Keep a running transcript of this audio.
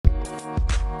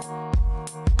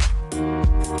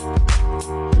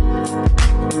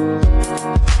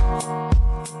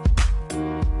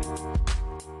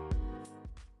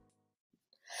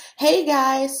Hey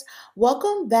guys,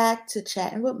 welcome back to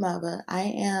Chatting with Mother. I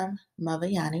am Mother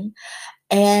Yanni,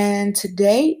 and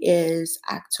today is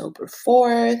October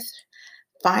 4th.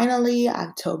 Finally,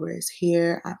 October is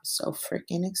here. I'm so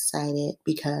freaking excited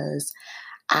because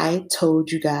I told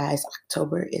you guys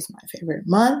October is my favorite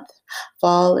month,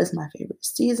 fall is my favorite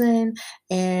season,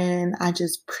 and I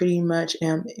just pretty much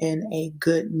am in a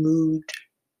good mood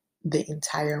the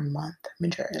entire month,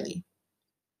 majority.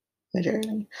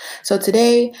 So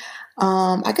today,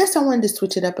 I guess I wanted to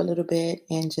switch it up a little bit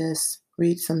and just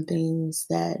read some things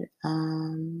that,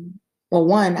 well,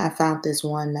 one, I found this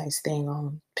one nice thing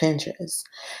on Pinterest,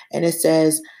 and it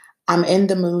says, I'm in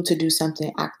the mood to do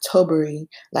something Octobery,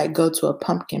 like go to a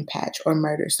pumpkin patch or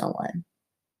murder someone.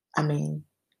 I mean,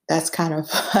 that's kind of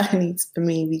funny to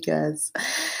me because,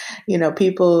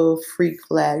 people freak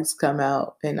flags come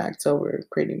out in October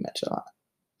pretty much a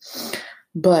lot.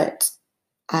 But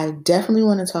I definitely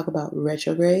want to talk about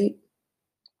retrograde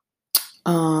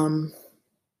um,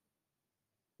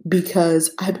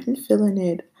 because I've been feeling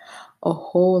it a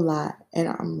whole lot and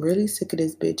I'm really sick of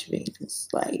this bitch Venus.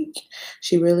 Like,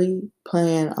 she really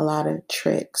playing a lot of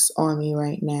tricks on me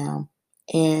right now.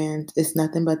 And it's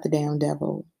nothing but the damn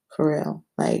devil, for real.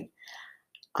 Like,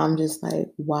 I'm just like,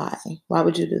 why? Why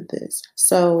would you do this?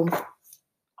 So,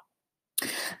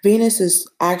 Venus is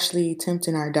actually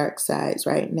tempting our dark sides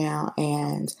right now.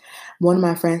 And one of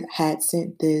my friends had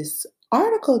sent this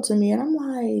article to me, and I'm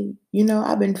like,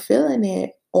 I've been feeling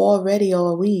it already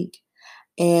all week.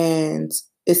 And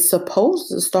it's supposed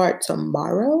to start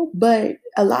tomorrow, but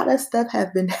a lot of stuff has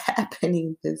been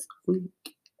happening this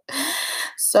week.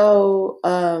 So,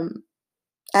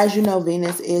 as you know,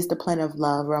 Venus is the planet of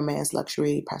love, romance,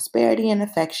 luxury, prosperity, and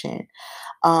affection.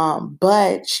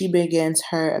 But she begins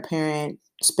her apparent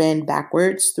spin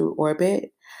backwards through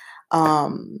orbit.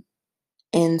 Um,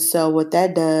 and so what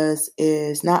that does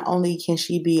is not only can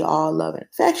she be all love and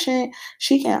affection,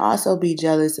 she can also be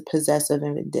jealous, possessive,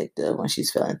 and vindictive when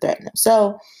she's feeling threatened.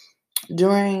 So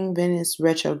during Venus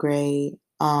retrograde,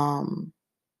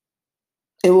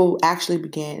 it will actually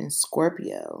begin in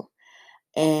Scorpio.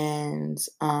 And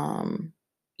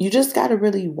you just got to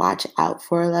really watch out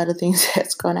for a lot of things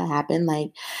that's going to happen. Like,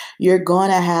 you're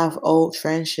going to have old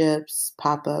friendships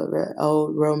pop up,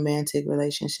 old romantic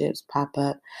relationships pop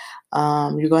up.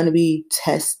 You're going to be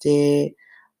tested.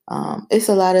 It's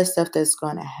a lot of stuff that's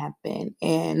going to happen.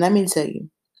 And let me tell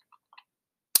you,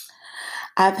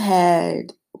 I've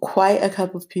had quite a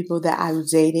couple of people that I've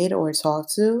dated or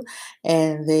talked to,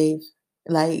 and they've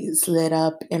like slid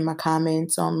up in my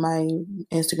comments on my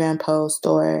Instagram post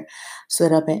or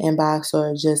slid up in inbox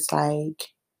or just like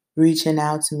reaching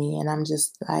out to me. And I'm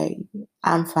just like,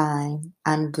 I'm fine.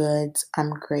 I'm good. I'm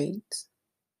great.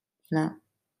 You know,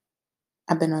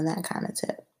 I've been on that kind of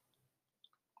tip.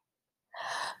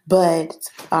 But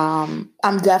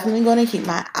I'm definitely going to keep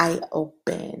my eye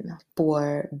open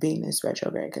for Venus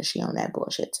retrograde because she on that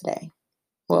bullshit today.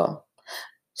 Well,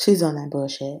 she's on that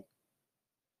bullshit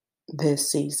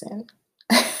this season.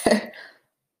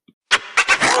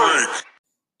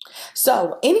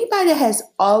 So anybody that has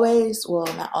always, well,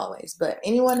 not always, but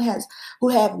anyone has who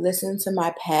have listened to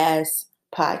my past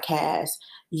podcast,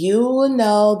 you will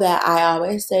know that I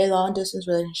always say long distance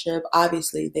relationship.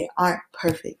 Obviously, they aren't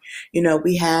perfect.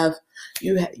 We have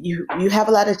you have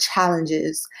a lot of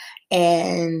challenges,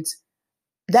 and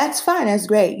that's fine. That's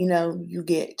great. You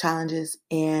get challenges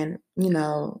and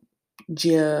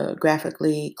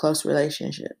geographically close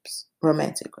relationships,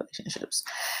 romantic relationships.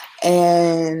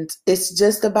 And it's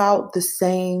just about the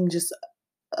same, just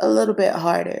a little bit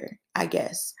harder, I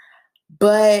guess.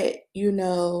 But,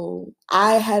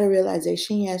 I had a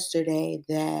realization yesterday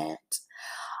that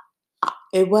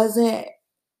it wasn't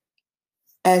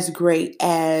as great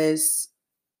as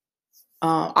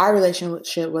our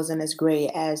relationship wasn't as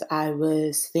great as I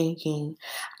was thinking.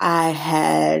 I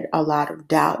had a lot of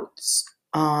doubts.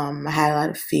 I had a lot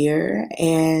of fear,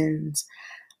 and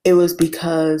it was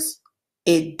because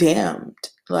it dimmed.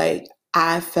 Like,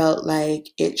 I felt like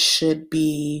it should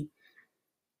be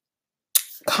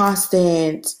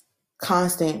constant,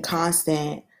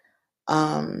 constant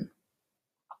um,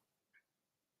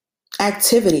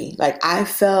 activity. Like, I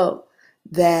felt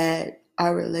that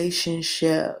our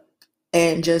relationship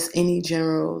and just any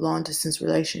general long distance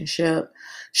relationship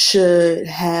should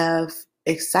have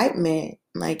excitement.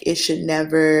 Like, it should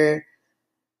never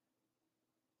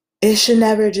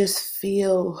just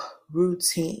feel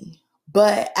routine.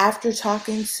 But after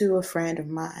talking to a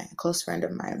close friend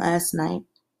of mine last night,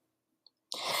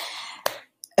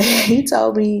 he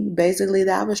told me basically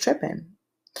that I was tripping.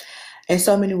 In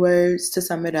so many words, to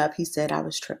sum it up, he said I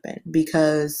was tripping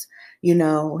because He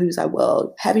was like,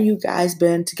 well, haven't you guys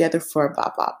been together for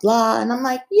blah, blah, blah? And I'm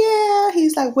like, yeah.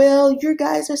 He's like, well, you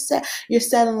guys are you're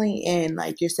settling in,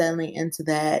 like you're settling into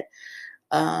that,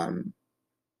 um,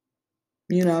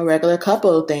 regular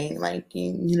couple thing, like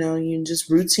you just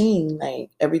routine, like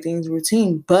everything's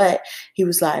routine. But he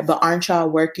was like, but aren't y'all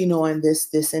working on this,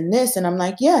 this, and this? And I'm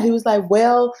like, yeah. He was like,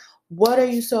 well, what are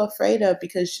you so afraid of?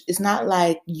 Because it's not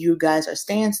like you guys are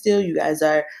standing still. You guys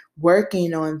are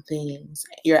working on things.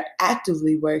 You're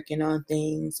actively working on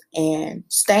things and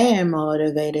staying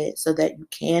motivated so that you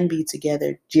can be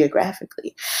together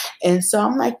geographically. And so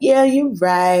I'm like, yeah, you're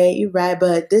right,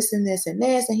 but this and this and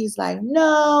this. And he's like,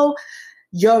 no,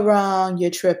 you're wrong,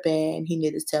 you're tripping. He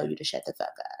needed to tell you to shut the fuck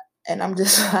up. And I'm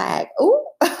just like, oh,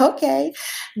 okay.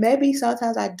 Maybe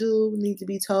sometimes I do need to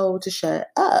be told to shut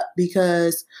up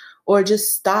or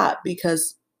just stop,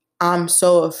 because I'm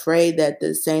so afraid that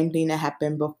the same thing that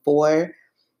happened before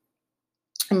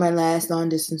in my last long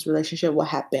distance relationship will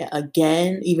happen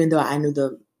again, even though I knew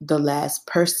the last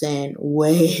person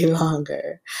way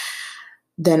longer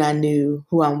than I knew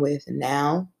who I'm with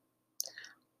now.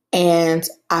 And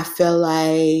I feel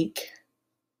like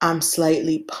I'm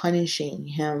slightly punishing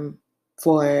him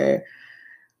for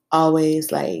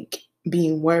always like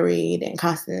being worried and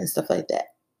constant and stuff like that.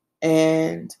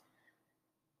 And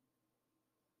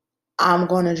I'm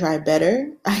going to try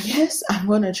better, I guess. I'm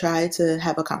going to try to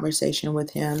have a conversation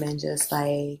with him and just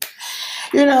like,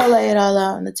 lay it all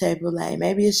out on the table. Like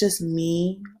maybe it's just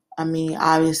me. I mean,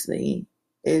 obviously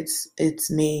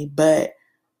it's me, but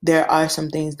there are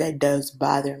some things that does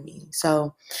bother me.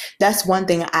 So that's one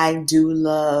thing I do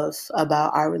love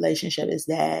about our relationship is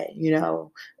that,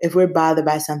 if we're bothered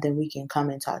by something, we can come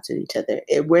and talk to each other.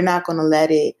 We're not going to let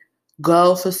it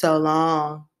go for so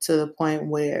long to the point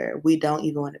where we don't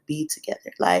even want to be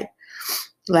together. Like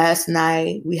last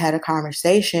night we had a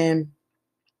conversation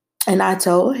and I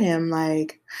told him,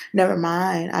 like, never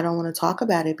mind, I don't want to talk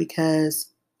about it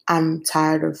because I'm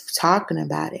tired of talking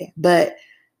about it. But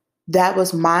that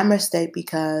was my mistake,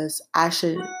 because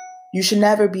you should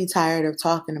never be tired of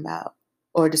talking about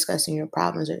or discussing your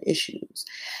problems or issues.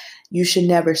 You should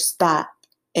never stop.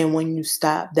 And when you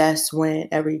stop, that's when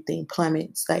everything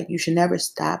plummets. Like you should never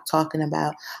stop talking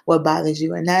about what bothers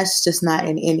you. And that's not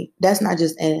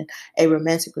just in a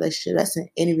romantic relationship. That's in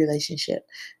any relationship.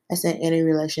 That's in any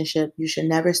relationship. You should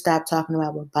never stop talking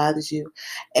about what bothers you.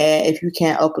 And if you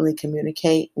can't openly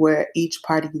communicate where each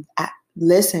party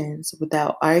listens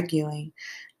without arguing,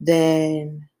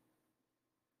 then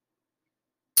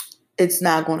it's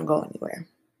not going to go anywhere.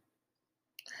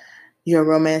 Your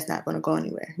romance not going to go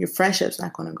anywhere. Your friendship's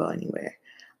not going to go anywhere.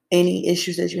 Any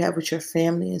issues that you have with your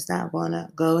family is not going to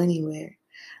go anywhere.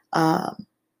 Um,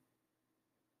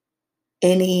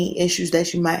 any issues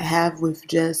that you might have with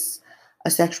just a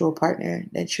sexual partner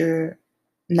that you're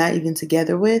not even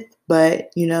together with, but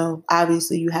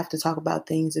obviously you have to talk about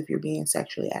things if you're being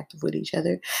sexually active with each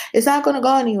other. It's not going to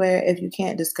go anywhere if you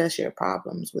can't discuss your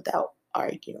problems without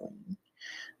arguing.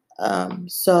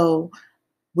 So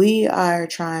we are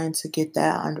trying to get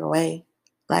that underway.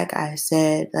 Like I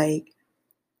said, like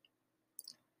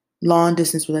long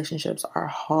distance relationships are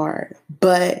hard,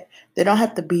 but they don't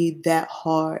have to be that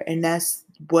hard. And that's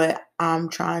what I'm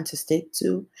trying to stick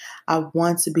to. I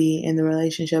want to be in the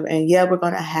relationship, and yeah, we're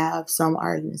going to have some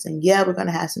arguments, and yeah, we're going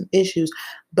to have some issues,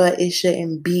 but it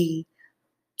shouldn't be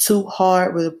too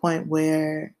hard with a point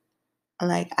where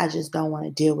like I just don't want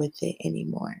to deal with it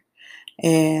anymore.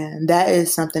 And that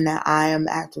is something that I am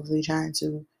actively trying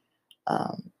to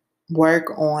um,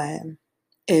 work on,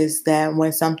 is that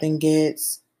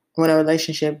when a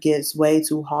relationship gets way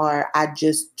too hard, and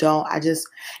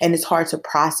it's hard to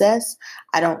process.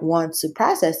 I don't want to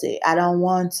process it. I don't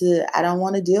want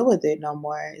to deal with it no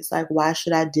more. It's like, why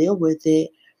should I deal with it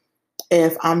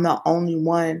if I'm the only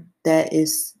one that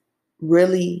is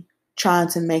really trying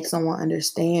to make someone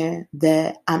understand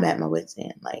that I'm at my wit's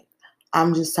end? Like,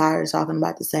 I'm just tired of talking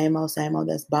about the same old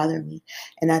that's bothering me.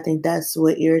 And I think that's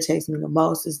what irritates me the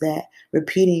most, is that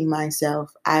repeating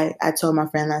myself. I told my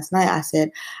friend last night, I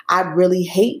said, I really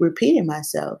hate repeating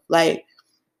myself. Like,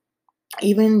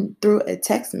 even through a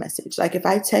text message. Like if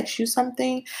I text you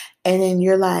something and then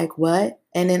you're like, what?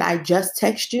 And then I just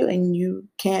text you and you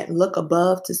can't look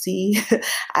above to see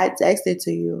I texted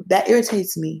to you. That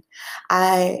irritates me.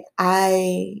 I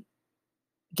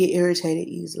get irritated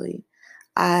easily.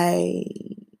 I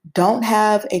don't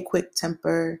have a quick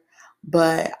temper,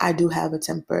 but I do have a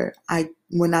temper.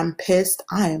 When I'm pissed,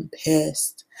 I am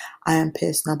pissed. I am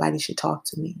pissed. Nobody should talk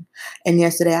to me. And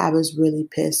yesterday I was really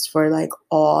pissed for like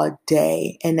all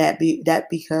day. And that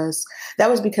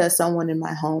was because someone in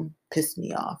my home pissed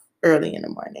me off early in the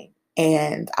morning.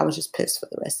 And I was just pissed for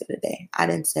the rest of the day. I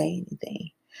didn't say anything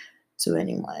to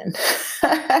anyone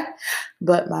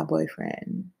but my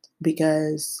boyfriend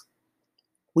because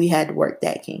we had to work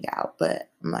that kink out. But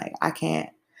I'm like, I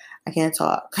can't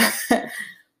talk.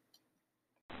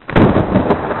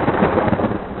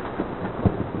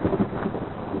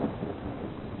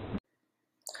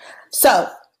 So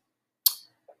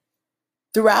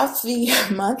throughout the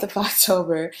month of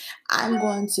October, I'm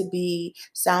going to be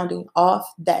sounding off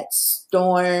that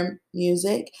storm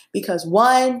music because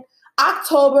one,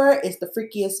 October is the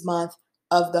freakiest month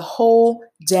of the whole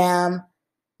damn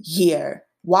year.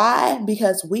 Why?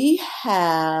 Because we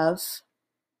have,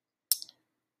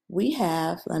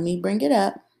 let me bring it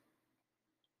up.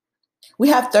 We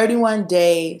have 31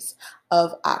 days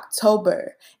of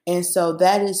October. And so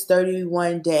that is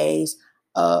 31 days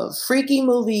of freaky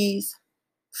movies,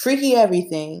 freaky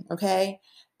everything, okay?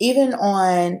 Even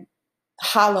on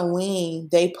Halloween,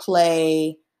 they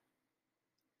play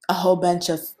a whole bunch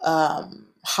of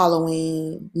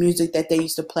Halloween music that they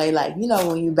used to play, like, you know,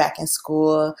 when you're back in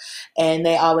school, and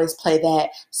they always play that,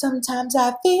 sometimes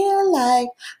I feel like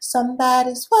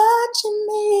somebody's watching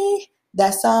me.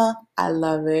 That song, I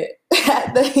love it.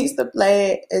 They used to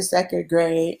play it in second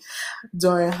grade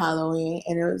during Halloween,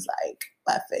 and it was like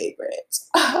my favorite.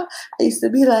 I used to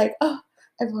be like, oh,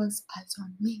 everyone's eyes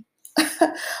on me.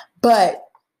 But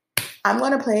I'm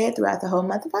going to play it throughout the whole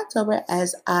month of October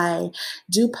as I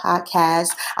do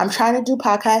podcasts. I'm trying to do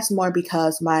podcasts more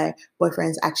because my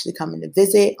boyfriend's actually coming to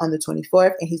visit on the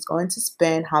 24th, and he's going to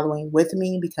spend Halloween with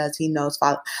me because he knows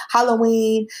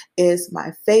Halloween is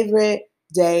my favorite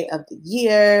day of the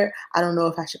year. I don't know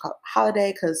if I should call it a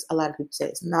holiday because a lot of people say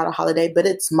it's not a holiday, but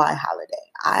it's my holiday.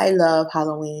 I love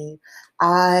Halloween.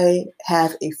 I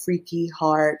have a freaky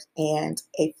heart and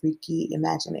a freaky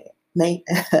imagination.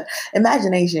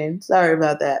 Sorry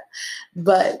about that.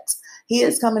 But he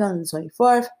is coming on the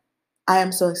 24th. I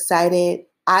am so excited.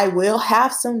 I will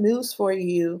have some news for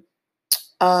you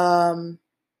when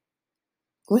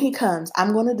he comes.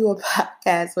 I'm going to do a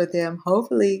podcast with him.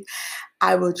 Hopefully,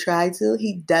 I will try to.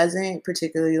 He doesn't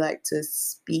particularly like to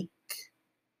speak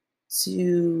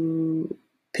to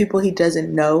people he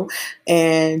doesn't know.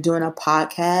 And doing a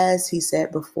podcast, he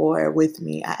said before with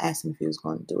me, I asked him if he was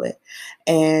going to do it.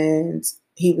 And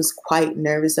he was quite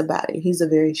nervous about it. He's a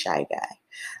very shy guy.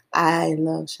 I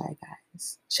love shy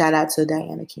guys. Shout out to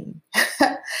Diana King.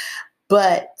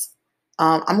 But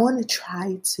I'm going to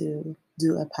try to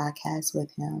do a podcast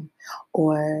with him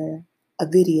or a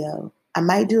video. I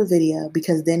might do a video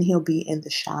because then he'll be in the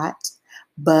shot,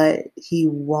 but he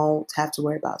won't have to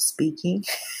worry about speaking.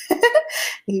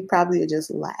 He probably would just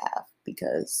laugh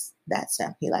because that's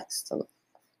him. He likes to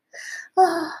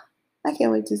laugh. I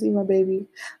can't wait to see my baby.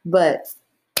 But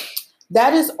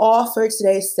that is all for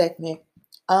today's segment.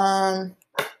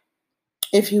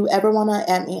 If you ever want to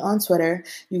add me on Twitter,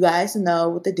 you guys know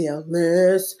what the deal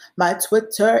is. My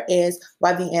Twitter is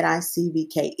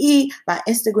YVNICVKE. My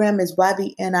Instagram is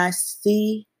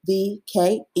YVNICVKE.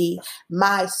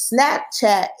 My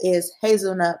Snapchat is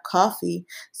Hazelnut Coffee.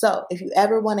 So if you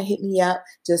ever want to hit me up,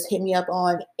 just hit me up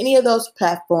on any of those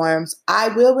platforms. I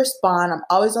will respond. I'm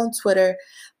always on Twitter.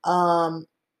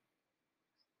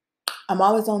 I'm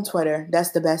always on Twitter.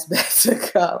 That's the best bet to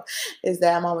go, is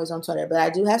that I'm always on Twitter. But I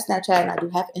do have Snapchat and I do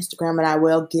have Instagram, and I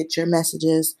will get your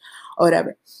messages or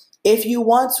whatever. If you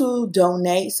want to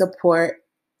donate, support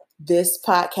this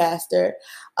podcaster,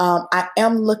 I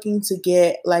am looking to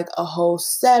get like a whole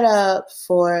setup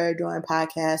for doing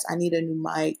podcasts. I need a new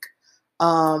mic.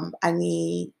 I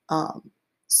need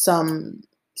some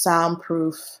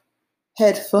soundproof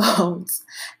headphones,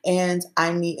 and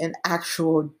I need an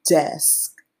actual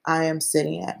desk. I am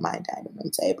sitting at my dining room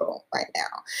table right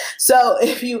now. So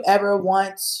if you ever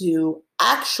want to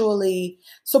actually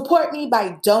support me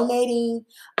by donating,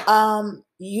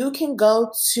 you can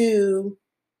go to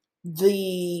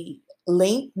the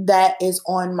link that is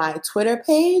on my Twitter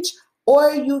page,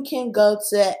 or you can go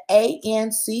to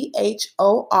anchor.fm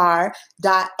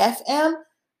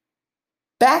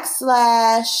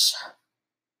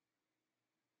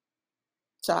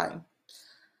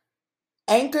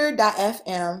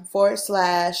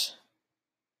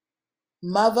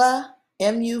anchor.fm/Muva,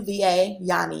 MUVA,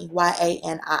 Yanni,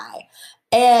 YANI.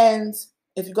 And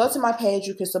if you go to my page,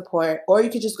 you can support, or you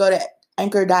could just go to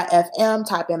anchor.fm,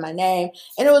 type in my name,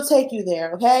 and it will take you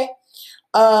there, okay?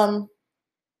 Let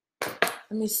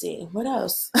me see. What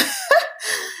else?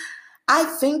 I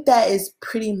think that is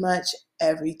pretty much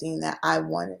everything that I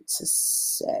wanted to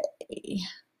say.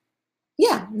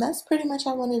 Yeah, that's pretty much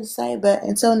what I wanted to say. But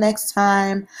until next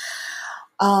time,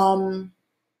 until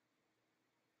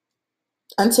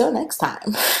next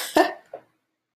time.